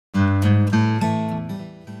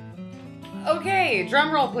Okay,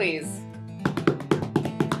 drum roll please.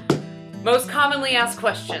 Most commonly asked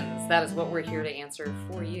questions. That is what we're here to answer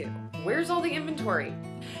for you. Where's all the inventory?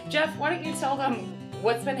 Jeff, why don't you tell them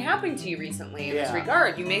what's been happening to you recently in this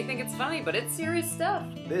regard? You may think it's funny, but it's serious stuff.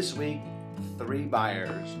 This week, 3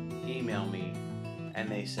 buyers emailed me and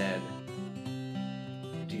they said,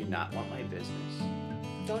 do you not want my business?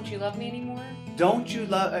 Don't you love me anymore?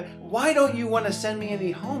 Why don't you want to send me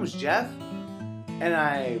any homes, Jeff? And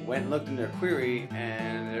I went and looked in their query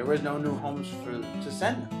and there was no new homes to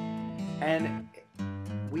send them. And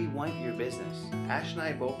we want your business. Ash and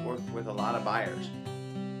I both work with a lot of buyers.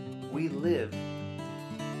 We live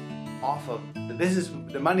off of the business,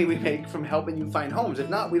 the money we make from helping you find homes. If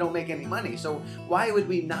not, we don't make any money. So why would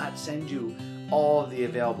we not send you all of the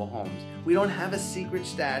available homes? We don't have a secret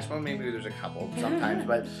stash. Well, maybe there's a couple sometimes,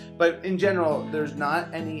 but in general, there's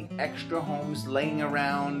not any extra homes laying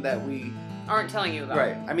around that we aren't telling you about.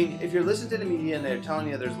 Right. I mean, if you're listening to the media and they're telling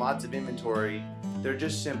you there's lots of inventory, they're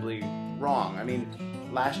just simply wrong. I mean,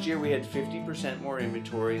 last year we had 50% more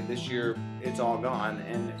inventory. This year it's all gone,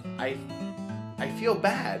 and I feel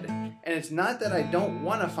bad. And it's not that I don't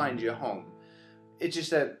want to find you a home. It's just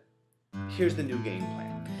that here's the new game plan.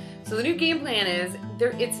 So the new game plan is,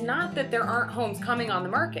 it's not that there aren't homes coming on the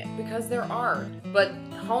market, because there are, but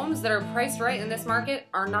homes that are priced right in this market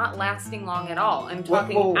are not lasting long at all. I'm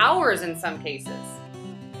talking hours in some cases.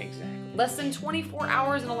 Exactly. Less than 24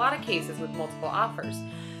 hours in a lot of cases with multiple offers.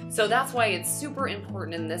 So that's why it's super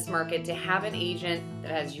important in this market to have an agent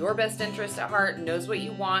that has your best interest at heart, knows what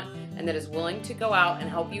you want, and that is willing to go out and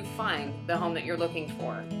help you find the home that you're looking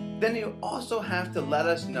for. Then you also have to let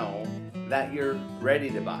us know that you're ready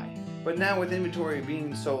to buy. But now with inventory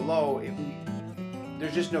being so low,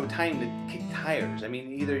 there's just no time to kick tires. I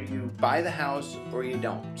mean, either you buy the house or you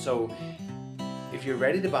don't. So if you're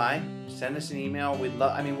ready to buy, send us an email.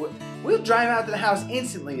 We'll drive out to the house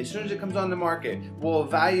instantly as soon as it comes on the market. We'll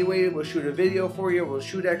evaluate it, we'll shoot a video for you, we'll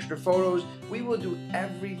shoot extra photos. We will do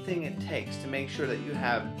everything it takes to make sure that you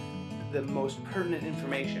have the most pertinent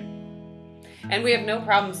information. And we have no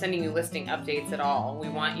problem sending you listing updates at all. We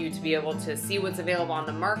want you to be able to see what's available on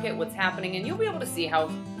the market, what's happening, and you'll be able to see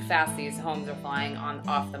how fast these homes are flying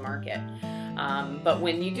off the market. But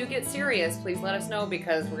when you do get serious, please let us know,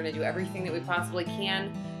 because we're going to do everything that we possibly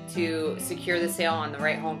can to secure the sale on the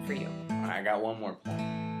right home for you. I got one more point.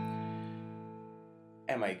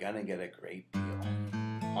 Am I going to get a great deal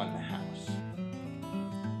on the house?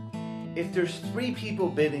 If there's 3 people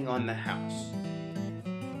bidding on the house,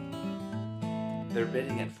 they're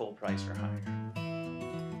bidding at full price or higher.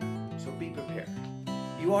 So be prepared.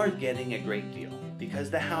 You are getting a great deal, because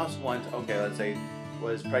the house once, let's say,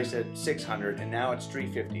 was priced at $600 and now it's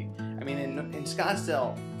 $350. I mean, in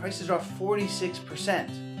Scottsdale, prices are up 46%.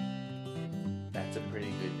 That's a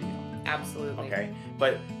pretty good deal. Absolutely. Okay,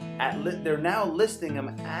 but they're now listing them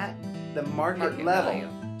at the market level. Value.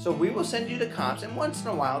 So we will send you the comps, and once in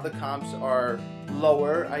a while the comps are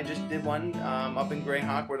lower. I just did one up in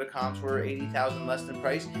Greyhawk where the comps were $80,000 less than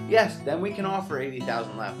price. Yes, then we can offer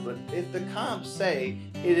 $80,000 less. But if the comps say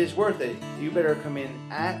it is worth it, you better come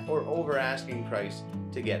in at or over asking price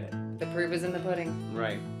to get it. The proof is in the pudding.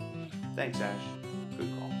 Right. Thanks, Ash. Good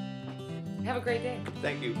call. Have a great day.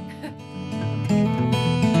 Thank you.